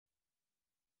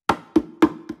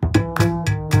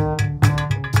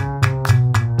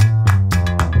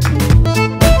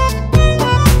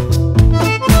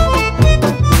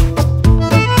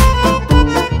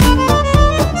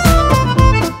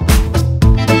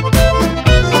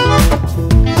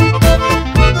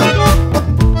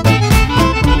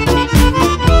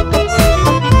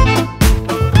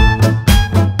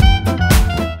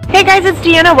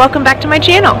Deanna, welcome back to my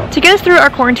channel. To get us through our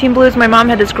quarantine blues, my mom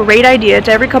had this great idea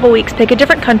to every couple weeks pick a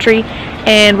different country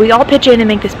and we all pitch in and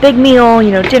make this big meal, you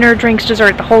know, dinner, drinks,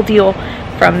 dessert, the whole deal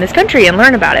from this country and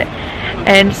learn about it.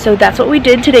 And so that's what we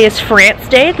did. Today is France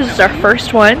Day. This is our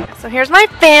first one. So here's my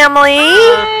family.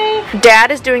 Hi. Dad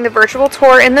is doing the virtual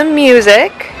tour and the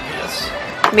music. Yes.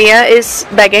 Mia is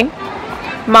begging.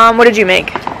 Mom, what did you make?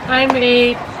 I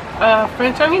made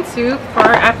French onion soup for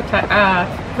our appetite,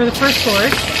 for the first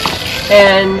course.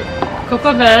 And coq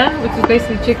au vin, which is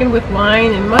basically chicken with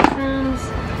wine and mushrooms,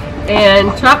 and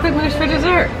chocolate mousse for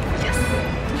dessert. Yes.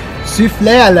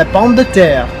 Soufflé à la pomme de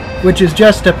terre, which is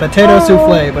just a potato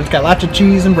soufflé, but it's got lots of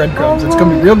cheese and breadcrumbs. It's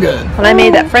gonna be real good. And I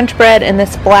made that French bread and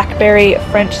this blackberry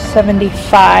French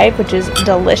 75, which is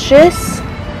delicious.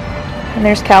 And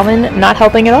there's Calvin not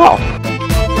helping at all.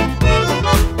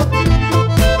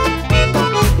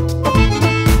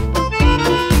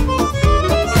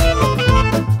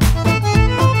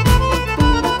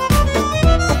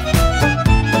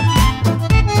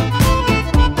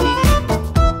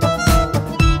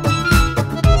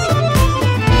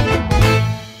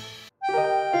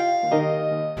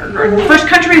 The first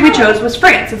country we chose was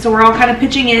France, and so we're all kind of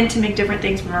pitching in to make different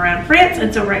things from around France.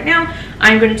 And so right now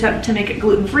I'm going to attempt to make it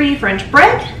gluten-free French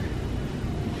bread.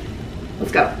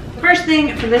 Let's go. The first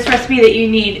thing for this recipe that you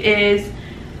need is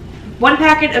 1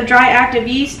 packet of dry active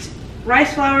yeast,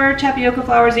 rice flour, tapioca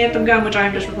flour, xanthan gum, which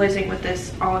I'm just replacing with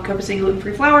this all-encompassing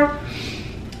gluten-free flour,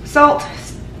 salt,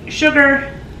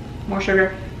 sugar, more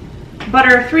sugar,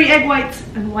 butter, 3 egg whites,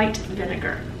 and white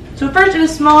vinegar. So first, in a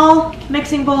small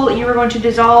mixing bowl, you are going to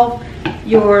dissolve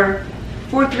your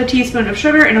 1/4 of a teaspoon of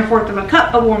sugar in 1/4 of a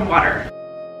cup of warm water.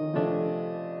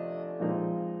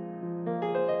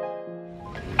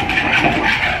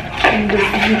 And just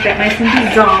keep that nice and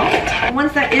dissolved.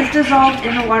 Once that is dissolved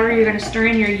in the water, you're going to stir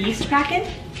in your yeast packet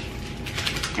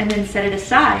and then set it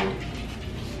aside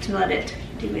to let it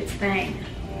do its thing.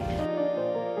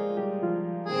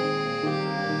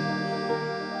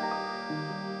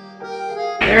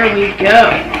 There we go.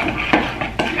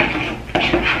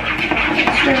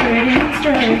 Stir it in,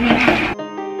 stir it in.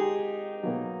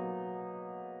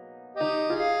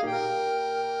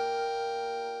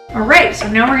 Alright, so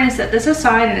now we're going to set this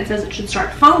aside, and it says it should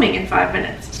start foaming in 5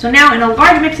 minutes. So now in a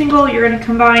large mixing bowl, you're going to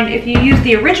combine, if you use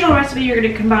the original recipe, you're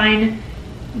going to combine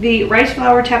the rice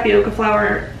flour, tapioca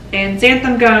flour, and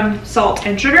xanthan gum, salt,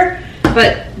 and sugar.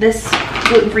 But this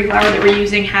gluten-free flour that we're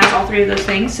using has all 3 of those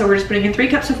things, so we're just putting in 3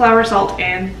 cups of flour, salt,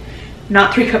 and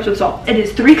not 3 cups of salt. It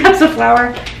is 3 cups of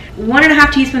flour,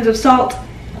 1½ teaspoons of salt,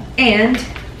 and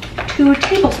 2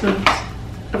 tablespoons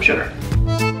of sugar.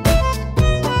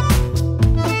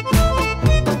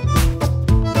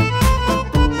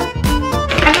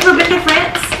 I've never been to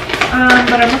France,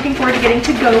 but I'm looking forward to getting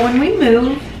to go when we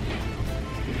move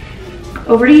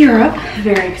over to Europe.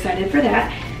 Very excited for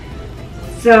that.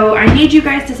 So I need you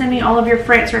guys to send me all of your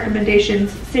France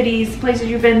recommendations, cities, places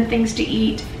you've been, things to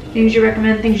eat, things you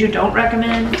recommend, things you don't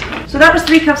recommend. So that was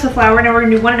 3 cups of flour. Now we're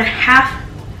gonna do 1½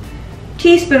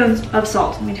 teaspoons of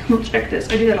salt. Let me double check this.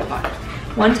 I do that a lot.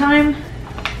 1 time.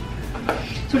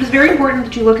 So it is very important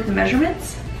that you look at the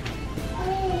measurements.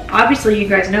 Obviously you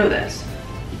guys know this,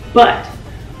 but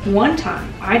 1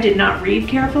 time I did not read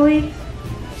carefully,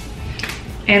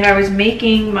 and I was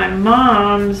making my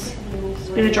mom's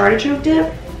spinach artichoke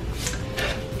dip,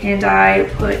 and I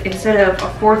put, instead of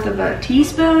 1/4 of a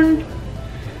teaspoon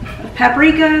of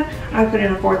paprika, I put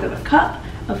in 1/4 of a cup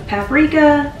of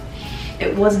paprika.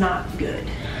 It was not good.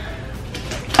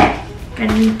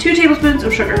 And 2 tablespoons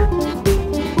of sugar.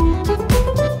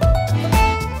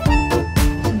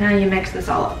 So now you mix this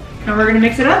all up. Now we're gonna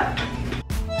mix it up.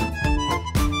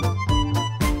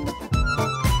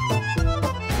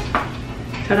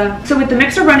 Ta-da. So with the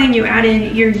mixer running, you add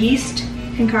in your yeast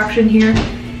concoction here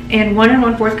and 1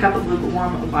 1/4 cup of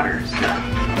lukewarm water. So.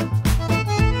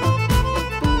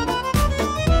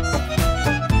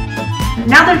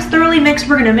 Now that it's thoroughly mixed,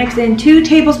 we're going to mix in 2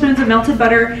 tablespoons of melted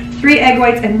butter, 3 egg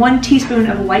whites, and 1 teaspoon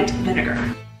of white vinegar.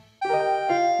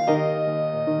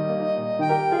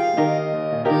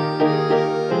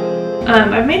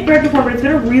 I've made bread before, but it's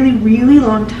been a really, really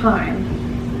long time.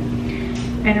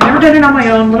 And I've never done it on my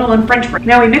own, let alone French bread.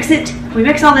 Now we mix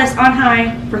all this on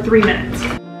high for 3 minutes.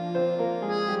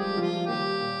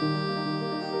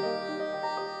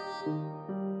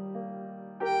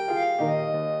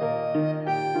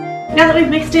 Now that we've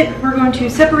mixed it, we're going to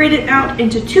separate it out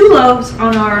into 2 loaves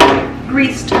on our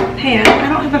greased pan. I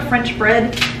don't have a French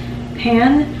bread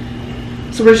pan,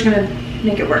 so we're just gonna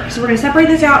make it work. So we're gonna separate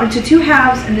this out into 2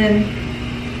 halves and then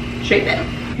shape it.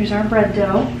 Here's our bread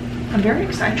dough. I'm very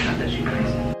excited about this, you guys.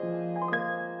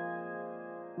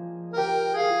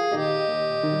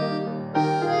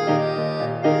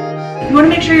 You want to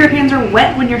make sure your hands are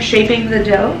wet when you're shaping the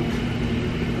dough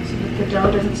so that the dough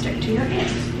doesn't stick to your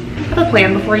hands. Have a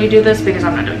plan before you do this because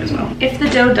I'm not doing as well. If the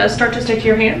dough does start to stick to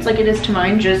your hands like it is to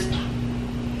mine, just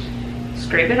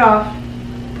scrape it off,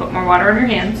 put more water on your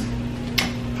hands,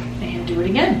 and do it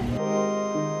again.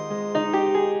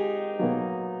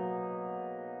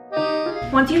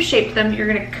 Once you've shaped them, you're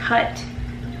gonna cut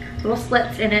little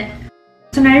slits in it.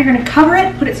 So now you're gonna cover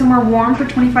it, put it somewhere warm for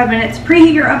 25 minutes,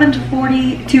 preheat your oven to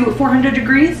 400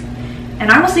 degrees,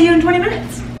 and I will see you in 20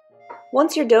 minutes.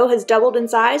 Once your dough has doubled in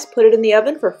size, put it in the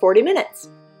oven for 40 minutes.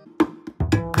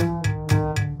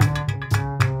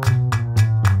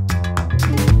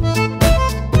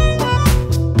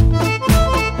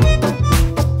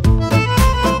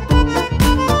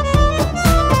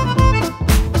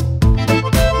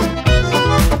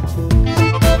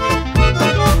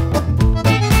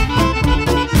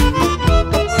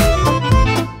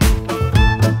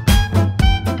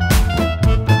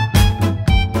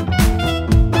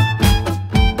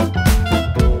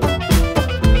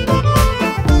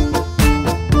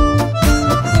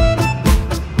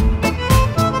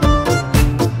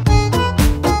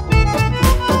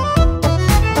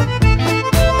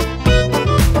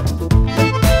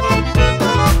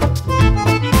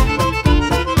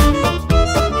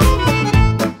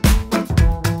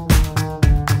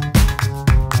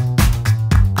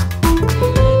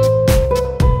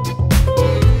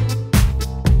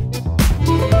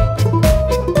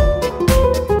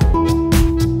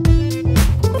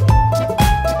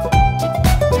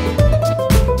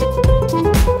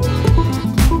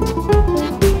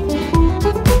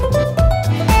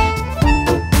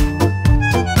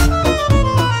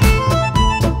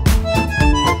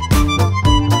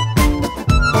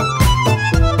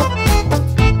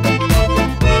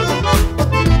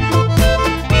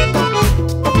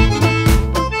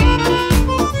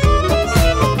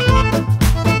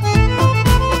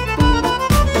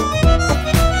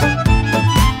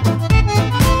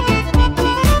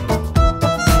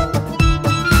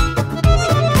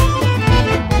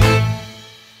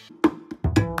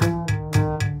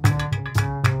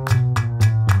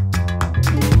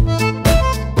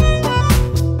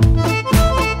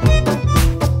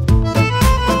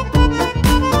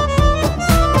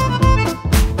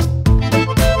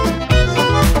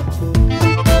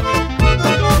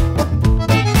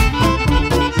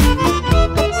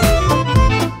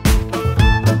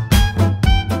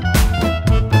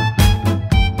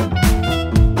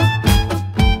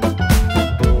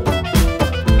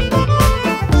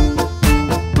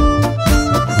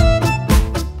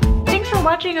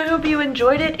 I hope you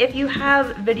enjoyed it. If you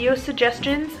have video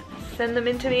suggestions, send them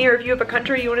in to me, or if you have a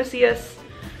country you want to see us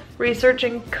research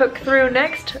and cook through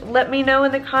next, let me know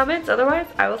in the comments. Otherwise,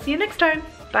 I will see you next time.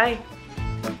 Bye.